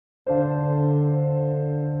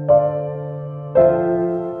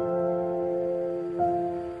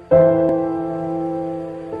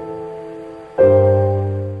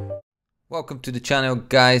Welcome to the channel,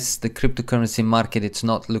 guys. The cryptocurrency market, it's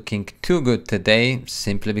not looking too good today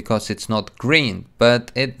simply because it's not green,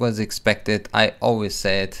 but it was expected. I always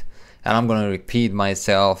say it and I'm gonna repeat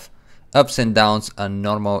myself. Ups and downs are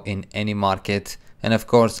normal in any market, and of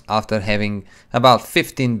course after having about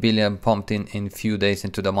 15 billion pumped in few days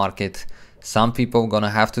into the market, some people gonna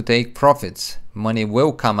have to take profits. Money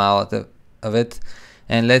will come out of it,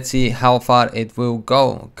 and let's see how far it will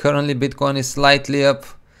go. Currently Bitcoin is slightly up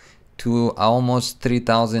to almost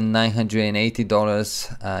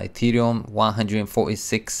 $3,980, Ethereum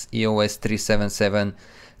 146, EOS 377,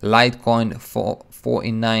 Litecoin for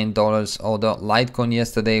 $49, although Litecoin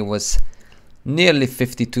yesterday was nearly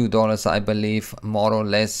 $52, I believe, more or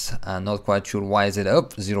less. Not quite sure why is it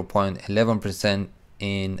up 0.11%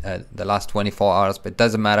 in the last 24 hours, but it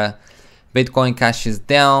doesn't matter. Bitcoin cash is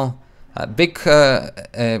down. Big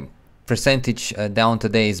percentage down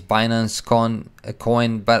today is binance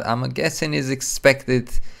coin, but I'm guessing is expected.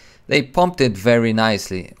 They pumped it very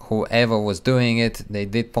nicely. Whoever was doing it, they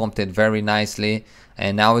did pump it very nicely,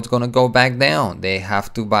 and now it's gonna go back down. They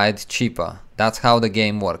have to buy it cheaper. That's how the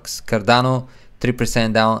game works. Cardano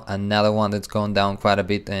 3% down, another one that's gone down quite a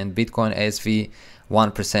bit, and Bitcoin SV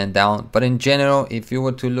 1% down. But in general, if you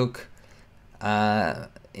were to look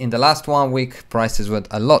in the last 1 week, prices were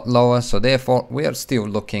a lot lower, so therefore we are still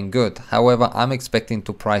looking good. However, I'm expecting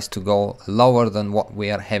the price to go lower than what we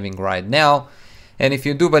are having right now. And if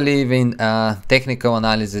you do believe in technical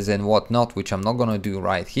analysis and whatnot, which I'm not gonna do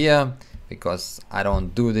right here because I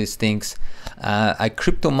don't do these things, a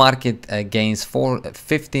crypto market gains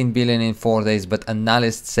 15 billion in 4 days, but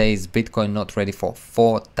Analyst says Bitcoin not ready for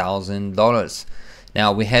 $4,000.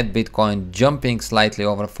 Now we had Bitcoin jumping slightly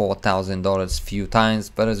over $4,000 few times,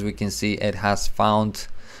 but as we can see, it has found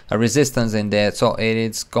a resistance in there, so it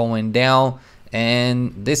is going down.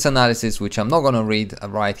 And this analysis, which I'm not going to read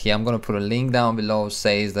right here, I'm going to put a link down below,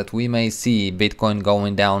 says that we may see Bitcoin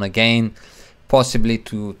going down again, possibly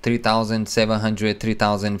to 3,700,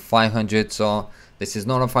 3,500. So this is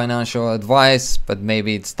not a financial advice, but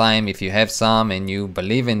maybe it's time, if you have some and you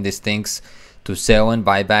believe in these things, to sell and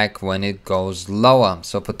buy back when it goes lower.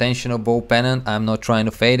 So potential bull pennant, I'm not trying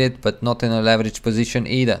to fade it, but not in a leverage position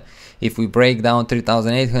either. If we break down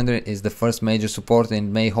 3,800 is the first major support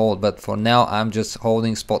and may hold, but for now I'm just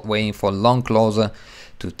holding spot, waiting for long closer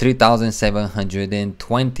to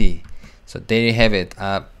 3,720. So there you have it.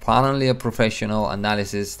 Apparently a professional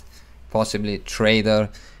analyst, possibly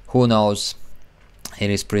trader, who knows,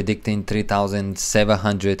 it is predicting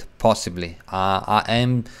 3,700 possibly.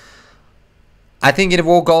 I think it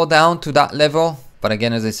will go down to that level, but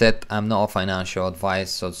again, as I said, I'm not a financial advice,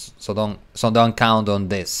 so don't count on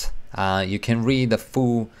this. You can read the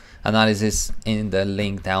full analysis in the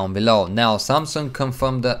link down below. Now, Samsung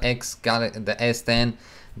confirmed the S10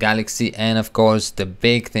 Galaxy, and of course, the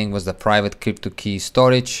big thing was the private crypto key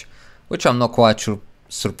storage, which I'm not quite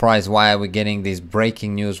surprised why are we getting this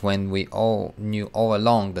breaking news when we all knew all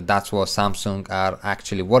along that that's what Samsung are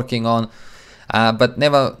actually working on. But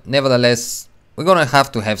nevertheless, we're gonna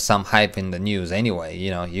have to have some hype in the news anyway. You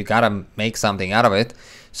know, you gotta make something out of it.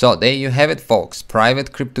 So there you have it, folks.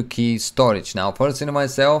 Private crypto key storage. Now, personally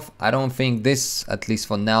myself, I don't think this, at least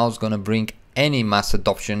for now, is gonna bring any mass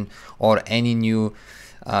adoption or any new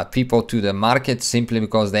people to the market, simply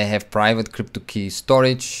because they have private crypto key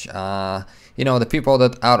storage. You know, the people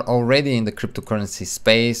that are already in the cryptocurrency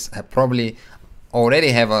space probably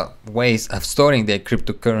already have ways of storing their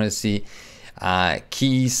cryptocurrency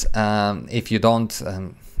keys. If you don't,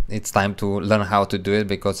 it's time to learn how to do it,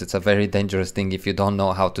 because it's a very dangerous thing if you don't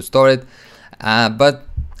know how to store it. But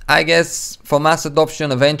I guess for mass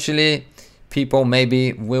adoption, eventually people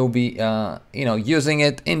maybe will be you know, using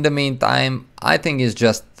it. In the meantime, I think it's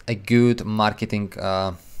just a good marketing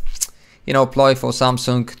you know, ploy for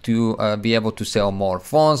Samsung to be able to sell more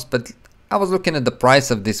phones. But I was looking at the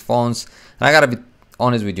price of these phones, and I gotta be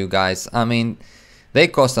honest with you guys, I mean, they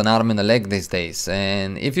cost an arm and a leg these days.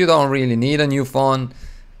 And if you don't really need a new phone,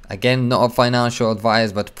 again, not a financial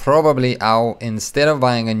advice, but probably I'll, instead of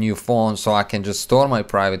buying a new phone so I can just store my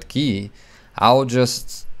private key, I'll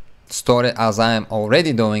just store it as I am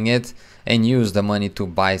already doing it and use the money to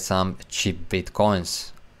buy some cheap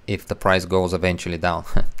Bitcoins if the price goes eventually down.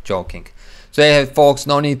 Joking. So yeah, folks,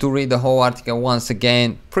 no need to read the whole article once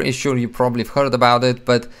again. Pretty sure you probably have heard about it,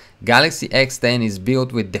 but Galaxy S10 is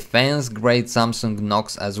built with defense-grade Samsung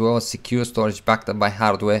Knox, as well as secure storage backed up by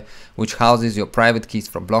hardware, which houses your private keys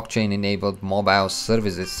for blockchain-enabled mobile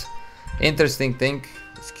services. Interesting thing,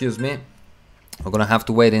 excuse me. We're gonna have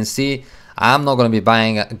to wait and see. I'm not gonna be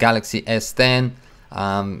buying a Galaxy S10.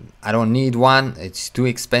 I don't need one. It's too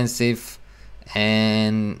expensive,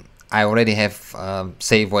 and I already have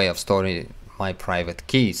safe way of storing my private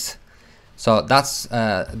keys. So that's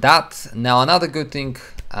that. Now another good thing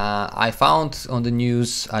I found on the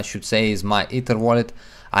news, I should say, is MyEtherWallet.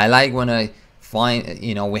 I like when I find,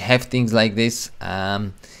 you know, we have things like this.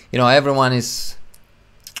 You know, everyone is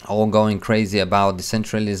all going crazy about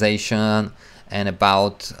decentralization and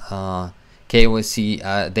about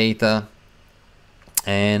KYC data,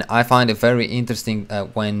 and I find it very interesting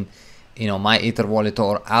when, you know, MyEtherWallet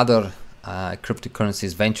or other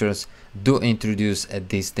cryptocurrencies ventures do introduce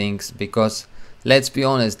these things, because let's be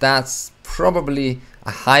honest, that's probably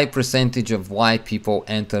a high percentage of why people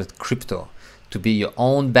entered crypto, to be your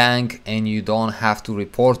own bank, and you don't have to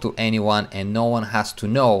report to anyone and no one has to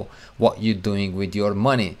know what you're doing with your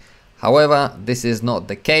money. However, this is not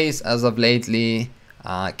the case as of lately.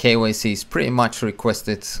 KYC is pretty much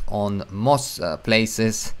requested on most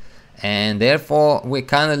places, and therefore we're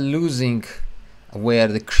kind of losing where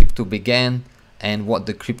the crypto began and what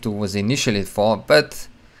the crypto was initially for. But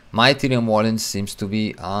my Ethereum wallet seems to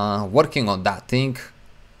be working on that thing,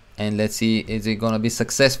 and let's see, is it gonna be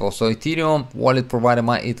successful? So Ethereum wallet provider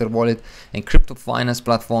MyEtherWallet and crypto finance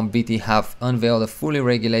platform BT have unveiled a fully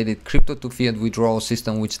regulated crypto to fiat withdrawal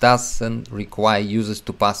system, which doesn't require users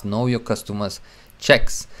to pass know your customers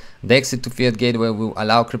checks. The exit to fiat gateway will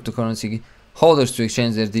allow cryptocurrency holders to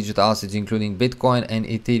exchange their digital assets, including Bitcoin and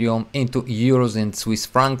Ethereum, into euros and Swiss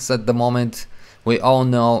francs. At the moment, we all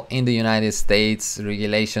know in the United States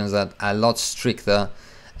regulations are a lot stricter,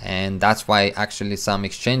 and that's why actually some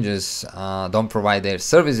exchanges don't provide their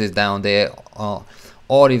services down there,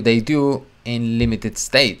 or if they do, in limited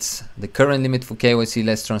states. The current limit for KYC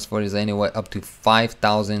less transfer is anywhere up to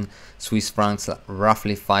 5,000 Swiss francs,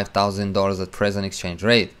 roughly $5,000 at present exchange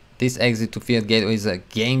rate. This exit to fiat gateway is a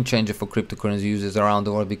game changer for cryptocurrency users around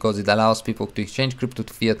the world, because it allows people to exchange crypto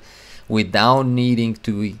to fiat without needing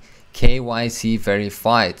to be KYC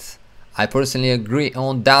verified. I personally agree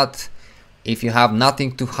on that. If you have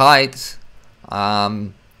nothing to hide,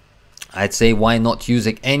 I'd say why not use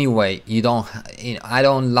it anyway. I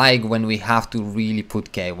don't like when we have to really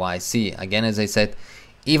put KYC. Again, as I said,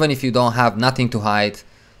 even if you don't have nothing to hide,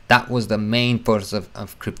 that was the main purpose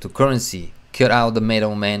of cryptocurrency. Cut out the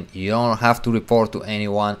middleman. You don't have to report to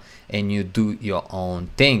anyone, and you do your own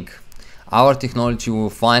thing. Our technology will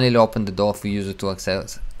finally open the door for users to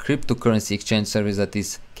access cryptocurrency exchange service that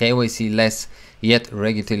is KYC less yet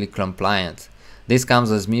regulatory compliant. This comes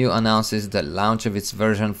as MIU announces the launch of its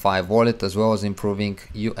version 5 wallet, as well as improving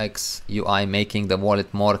UX UI, making the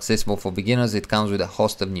wallet more accessible for beginners. It comes with a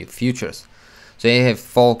host of new features. So you have,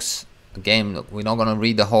 folks, again, we're not going to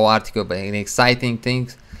read the whole article, but an exciting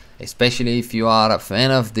things, especially if you are a fan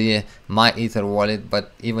of the MyEtherWallet.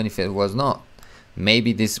 But even if it was not,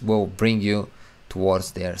 maybe this will bring you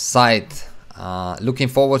towards their site. Looking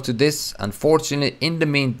forward to this. Unfortunately, in the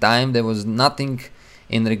meantime, there was nothing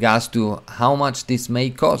in regards to how much this may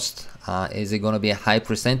cost. Is it going to be a high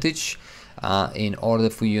percentage in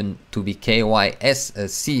order for you to be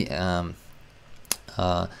KYC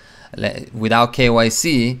without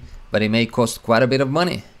KYC, but it may cost quite a bit of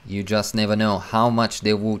money. You just never know how much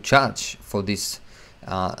they will charge for these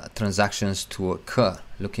transactions to occur.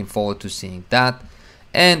 Looking forward to seeing that.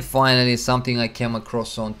 And finally, something I came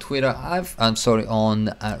across on Twitter, on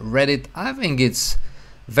Reddit. I think it's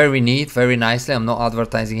very neat, very nicely. I'm not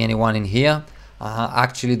advertising anyone in here.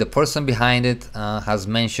 Actually, the person behind it has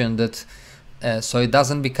mentioned that so it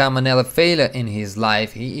doesn't become another failure in his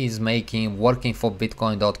life, he is working for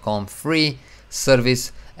bitcoin.com free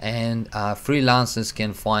service, and freelancers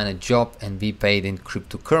can find a job and be paid in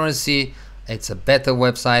cryptocurrency. It's a better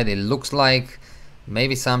website. It looks like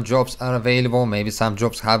maybe some jobs are available, maybe some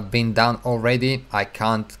jobs have been done already. I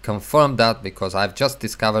can't confirm that because I've just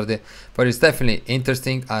discovered it, but it's definitely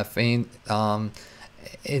interesting. I think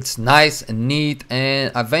it's nice and neat,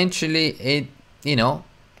 and eventually it, you know,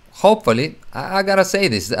 hopefully, I gotta say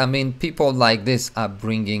this, I mean, people like this are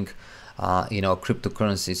bringing you know,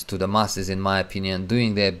 cryptocurrencies to the masses, in my opinion,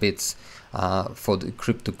 doing their bits for the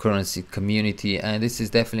cryptocurrency community, and this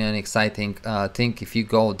is definitely an exciting thing. If you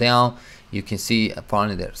go down, you can see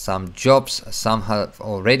apparently there are some jobs, some have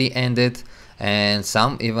already ended, and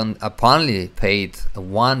some even apparently paid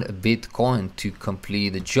 1 Bitcoin to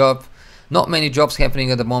complete the job. Not many jobs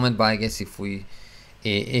happening at the moment, but I guess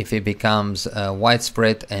if it becomes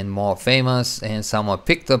widespread and more famous and someone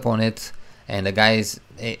picked up on it, and the guys,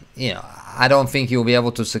 you know, I don't think he'll be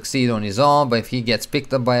able to succeed on his own, but if he gets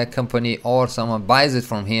picked up by a company or someone buys it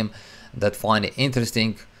from him that find it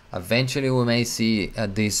interesting, eventually we may see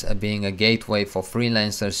this being a gateway for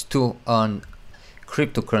freelancers to earn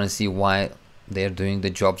cryptocurrency while they're doing the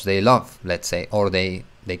jobs they love, let's say, or they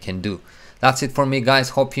they can do. That's it for me, guys.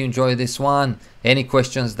 Hope you enjoyed this one. Any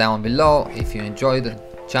questions down below. If you enjoyed the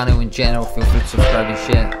channel in general, feel free to subscribe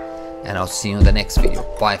and share, and I'll see you in the next video.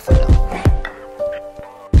 Bye for now.